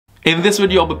In this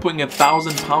video, I'll be putting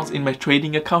 £1,000 in my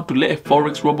trading account to let a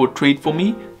Forex robot trade for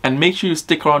me, and make sure you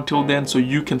stick around till then so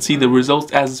you can see the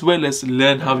results as well as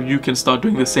learn how you can start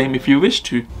doing the same if you wish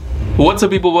to. What's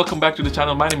up people, welcome back to the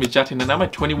channel. My name is Jatin and I'm a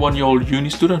 21-year-old uni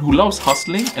student who loves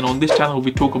hustling, and on this channel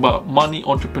we talk about money,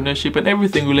 entrepreneurship and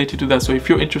everything related to that. So if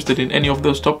you're interested in any of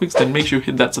those topics, then make sure you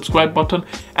hit that subscribe button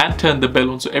and turn the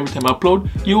bell on so every time I upload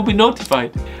you will be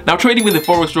notified. Now, trading with a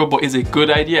Forex robot is a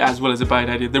good idea as well as a bad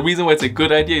idea. The reason why it's a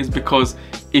good idea is because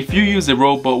if you use a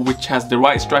robot which has the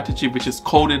right strategy, which is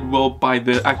coded well by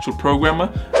the actual programmer,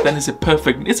 then it's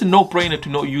a no-brainer to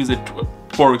not use a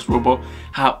Forex robot.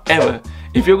 However,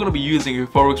 if you're going to be using a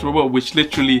Forex robot which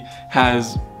literally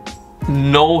has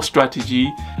no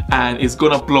strategy and is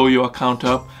going to blow your account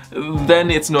up, then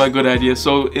it's not a good idea.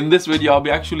 So in this video, I'll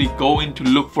be actually going to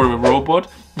look for a robot,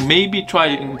 maybe try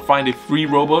and find a free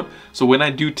robot, so when I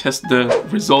do test the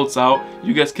results out,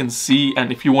 you guys can see,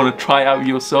 and if you want to try out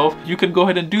yourself, you can go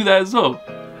ahead and do that as well.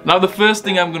 Now, the first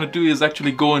thing I'm going to do is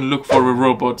actually go and look for a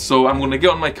robot. So I'm going to get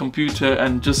on my computer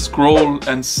and just scroll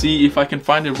and see if I can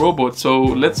find a robot. So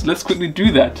let's quickly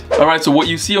do that. Alright, so what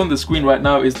you see on the screen right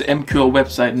now is the MQL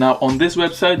website. Now on this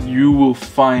website you will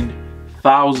find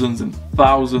thousands and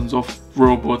thousands of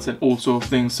robots and all sorts of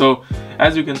things. So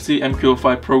as you can see,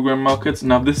 MQL5 program markets.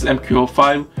 Now this is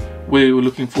MQL5. We're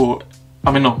looking for,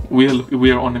 we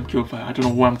are on MQL5. I don't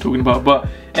know what I'm talking about, but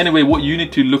anyway, what you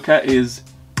need to look at is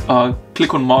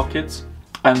click on markets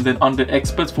and then under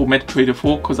experts for MetaTrader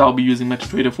 4, because I'll be using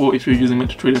MetaTrader 4. If you're using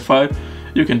MetaTrader 5,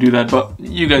 you can do that, but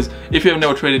you guys, if you have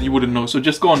never traded, you wouldn't know. So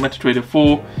just go on MetaTrader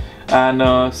 4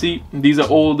 and see, these are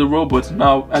all the robots.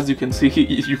 Now as you can see,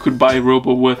 you could buy a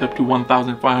robot worth up to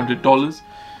 $1,500,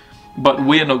 but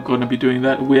we're not going to be doing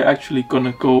that. We're actually going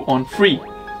to go on free,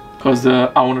 because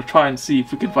I want to try and see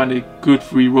if we can find a good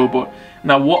free robot.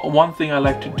 Now one thing I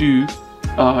like to do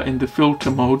in the filter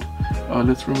mode,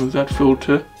 let's remove that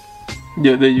filter.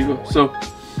 Yeah, there you go. So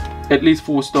at least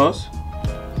 4 stars,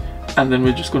 and then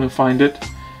we're just going to find it.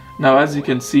 Now as you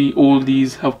can see, all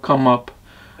these have come up.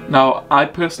 Now I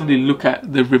personally look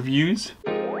at the reviews.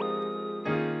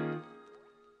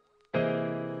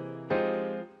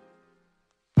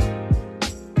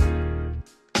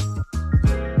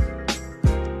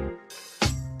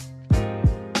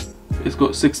 It's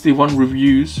got 61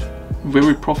 reviews,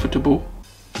 very profitable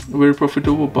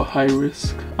but high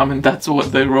risk. I mean, that's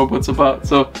what the robot's about.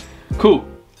 So cool,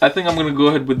 I think I'm gonna go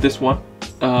ahead with this one.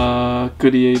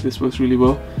 Good EA, this works really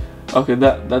well. Okay,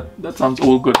 that sounds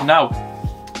all good. Now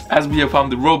as we have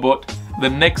found the robot, the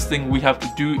next thing we have to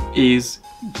do is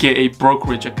get a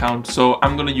brokerage account. So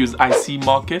I'm gonna use IC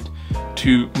Market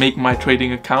to make my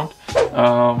trading account,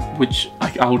 which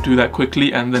I'll do that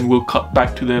quickly, and then we'll cut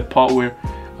back to the part where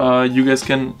you guys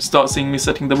can start seeing me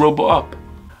setting the robot up.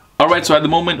 Alright, so at the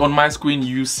moment on my screen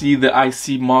you see the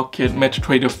IC Market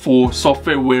MetaTrader 4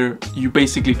 software where you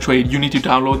basically trade. You need to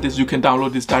download this. You can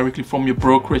download this directly from your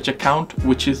brokerage account,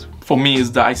 which is, for me,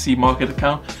 is the IC Market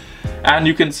account. And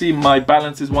you can see my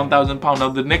balance is £1,000. Now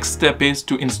the next step is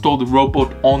to install the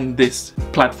robot on this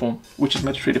platform, which is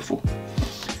MetaTrader 4.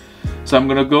 So I'm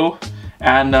gonna go,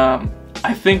 and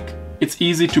I think it's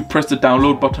easy to press the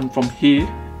download button from here.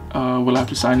 We'll have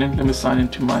to sign in. Let me sign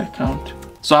into my account.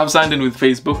 So I've signed in with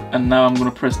Facebook, and now I'm going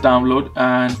to press download,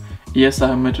 and yes, I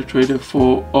have MetaTrader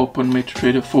 4, open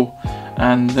MetaTrader 4,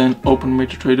 and then open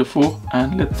MetaTrader 4,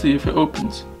 and let's see if it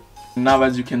opens. Now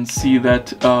as you can see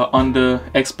that under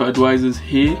expert advisors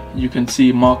here, you can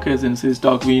see markets and it says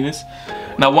Dark Venus.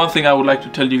 Now one thing I would like to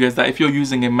tell you guys, that if you're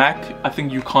using a Mac, I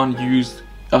think you can't use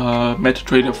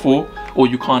MetaTrader 4, or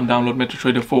you can't download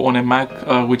MetaTrader 4 on a Mac,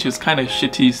 which is kind of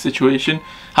shitty situation.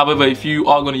 However, if you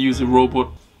are going to use a robot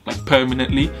like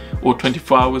permanently, or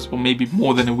 24 hours, or maybe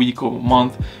more than a week or a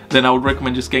month, then I would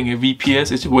recommend just getting a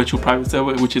VPS. It's a virtual private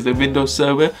server, which is a Windows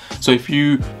server. So if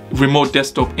you remote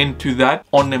desktop into that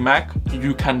on the Mac,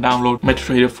 you can download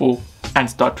MetaTrader 4 and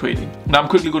start trading. Now I'm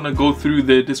quickly going to go through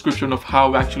the description of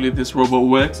how actually this robot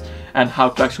works and how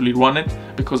to actually run it,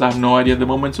 because I have no idea at the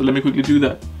moment. So let me quickly do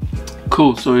that.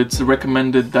 Cool, so it's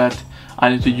recommended that I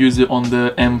need to use it on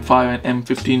the M5 and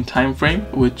M15 time frame,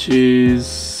 which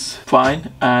is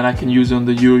fine, and I can use it on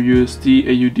the Euro USD,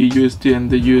 AUD USD and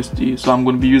the USD. So I'm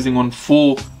going to be using on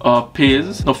 4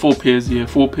 pairs,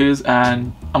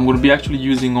 and I'm going to be actually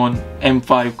using on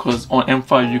M5, because on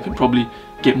M5 you can probably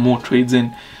get more trades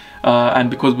in. And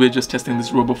because we're just testing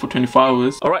this robot for 24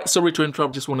 hours. Alright, sorry to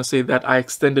interrupt, just want to say that I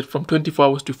extended from 24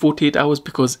 hours to 48 hours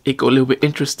because it got a little bit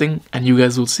interesting, and you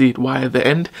guys will see it why at the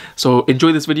end. So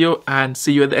enjoy this video and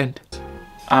see you at the end.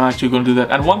 I'm actually going to do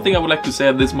that. And one thing I would like to say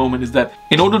at this moment is that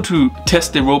in order to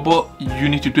test a robot, you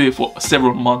need to do it for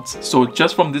several months. So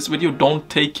just from this video, don't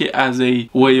take it as a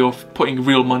way of putting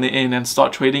real money in and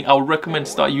start trading. I would recommend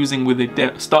start using with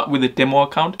start with a demo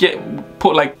account.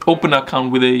 Open an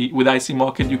account with IC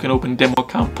Market. You can open a demo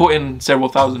account, put in several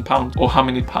 £1,000 or how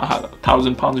many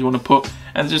 £1,000 you want to put,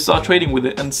 and just start trading with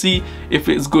it and see if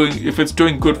it's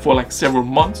doing good for like several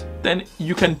months. Then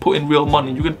you can put in real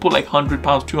money. You can put like £100,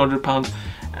 £200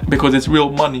 because it's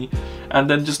real money, and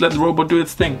then just let the robot do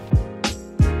its thing.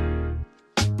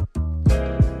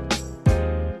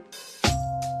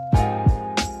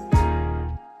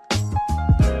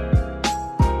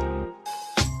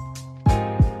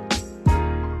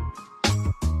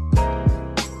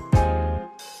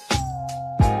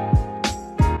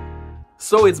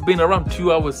 So it's been around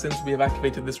 2 hours since we have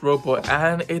activated this robot,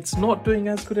 and it's not doing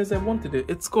as good as I wanted it.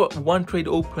 It's got one trade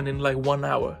open in like 1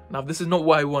 hour. Now this is not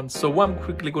what I want, so what I'm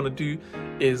quickly going to do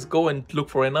is go and look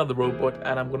for another robot,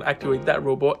 and I'm going to activate that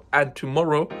robot, and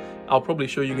tomorrow I'll probably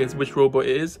show you guys which robot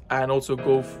it is and also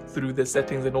go through the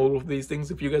settings and all of these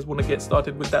things if you guys want to get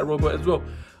started with that robot as well.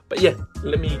 But yeah,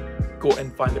 let me go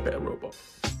and find a better robot.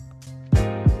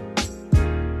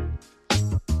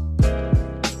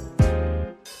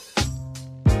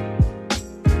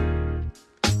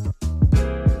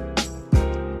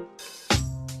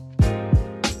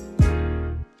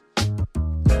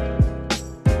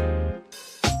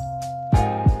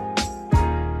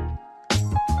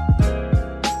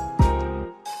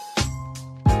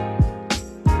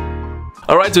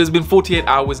 Alright, so it's been 48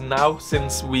 hours now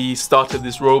since we started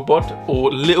this robot, or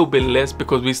a little bit less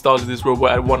because we started this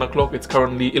robot at 1 o'clock. It's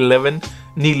currently 11,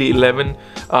 nearly 11.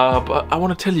 But I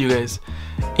want to tell you guys,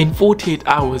 in 48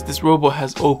 hours, this robot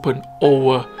has opened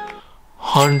over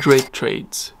 100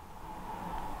 trades.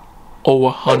 Over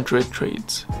 100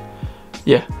 trades.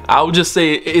 Yeah, I'll just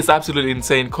say it's absolutely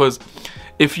insane, because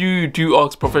if you do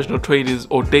ask professional traders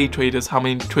or day traders how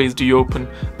many trades do you open,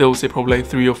 they'll say probably like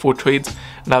 3 or 4 trades.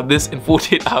 Now this in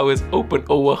 48 hours opened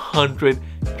over 100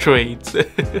 trades.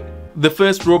 The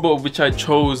first robot which I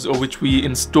chose, or which we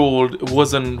installed,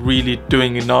 wasn't really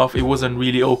doing enough. It wasn't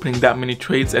really opening that many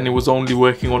trades, and it was only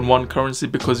working on one currency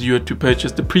because you had to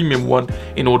purchase the premium one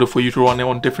in order for you to run it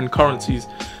on different currencies.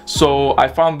 So I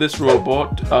found this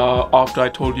robot after I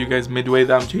told you guys midway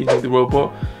that I'm changing the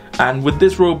robot. And with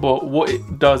this robot, what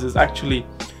it does is actually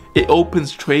it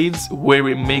opens trades where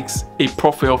it makes a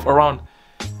profit of around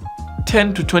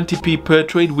 10 to 20p per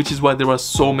trade, which is why there are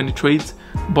so many trades.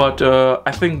 But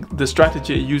I think the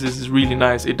strategy it uses is really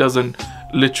nice. It doesn't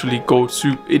literally go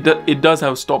it does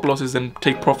have stop losses and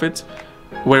take profits,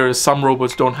 whereas some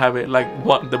robots don't have it. Like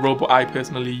the robot I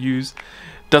personally use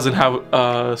doesn't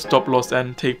have stop loss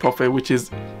and take profit, which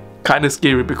is kind of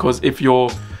scary, because if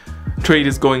your trade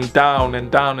is going down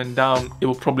and down and down, it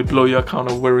will probably blow your account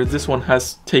up, whereas this one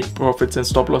has take profits and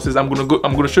stop losses. I'm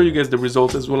gonna show you guys the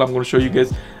results as well. I'm gonna show you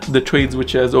guys the trades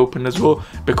which it has opened as well,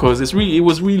 because it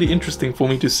was really interesting for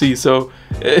me to see. So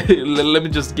let me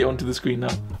just get onto the screen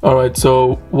now. Alright,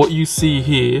 so what you see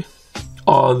here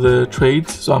are the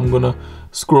trades. So I'm gonna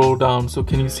scroll down. So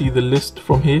can you see the list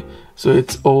from here? So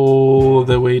it's all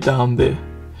the way down there.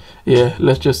 Yeah,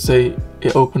 let's just say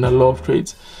it opened a lot of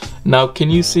trades. Now can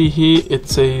you see here it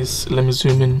says, let me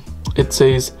zoom in, it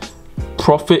says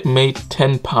profit made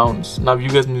 £10. Now you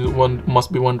guys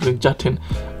must be wondering, Jatin,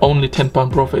 only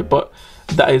 £10 profit, but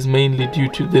that is mainly due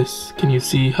to this. Can you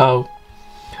see how,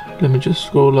 let me just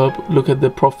scroll up, look at the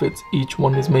profits each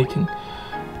one is making.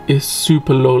 It's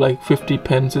super low, like 50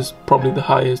 pence is probably the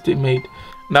highest it made.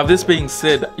 Now this being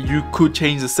said, you could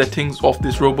change the settings of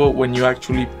this robot when you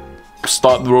actually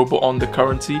start the robot on the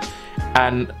currency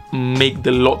and make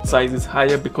the lot sizes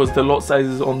higher, because the lot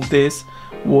sizes on this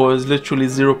was literally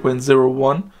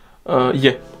 0.01.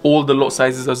 Yeah, all the lot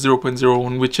sizes are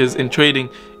 0.01, which is in trading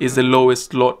is the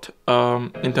lowest lot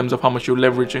in terms of how much you're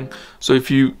leveraging. So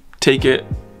if you take it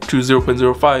to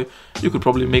 0.05, you could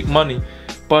probably make money.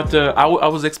 But I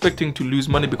was expecting to lose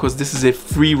money because this is a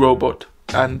free robot,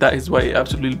 and that is why it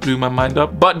absolutely blew my mind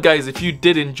up. But guys, if you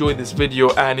did enjoy this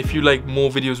video and if you like more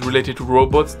videos related to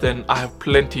robots, then I have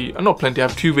plenty, not plenty, I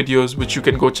have 2 videos which you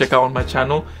can go check out on my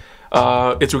channel.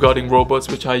 It's regarding robots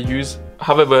which I use.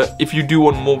 However, if you do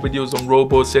want more videos on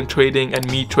robots and trading and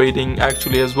me trading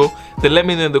actually as well, then let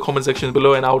me know in the comment section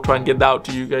below and I'll try and get that out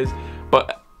to you guys.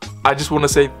 But I just want to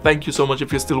say thank you so much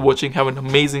if you're still watching. Have an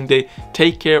amazing day.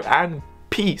 Take care and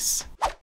peace.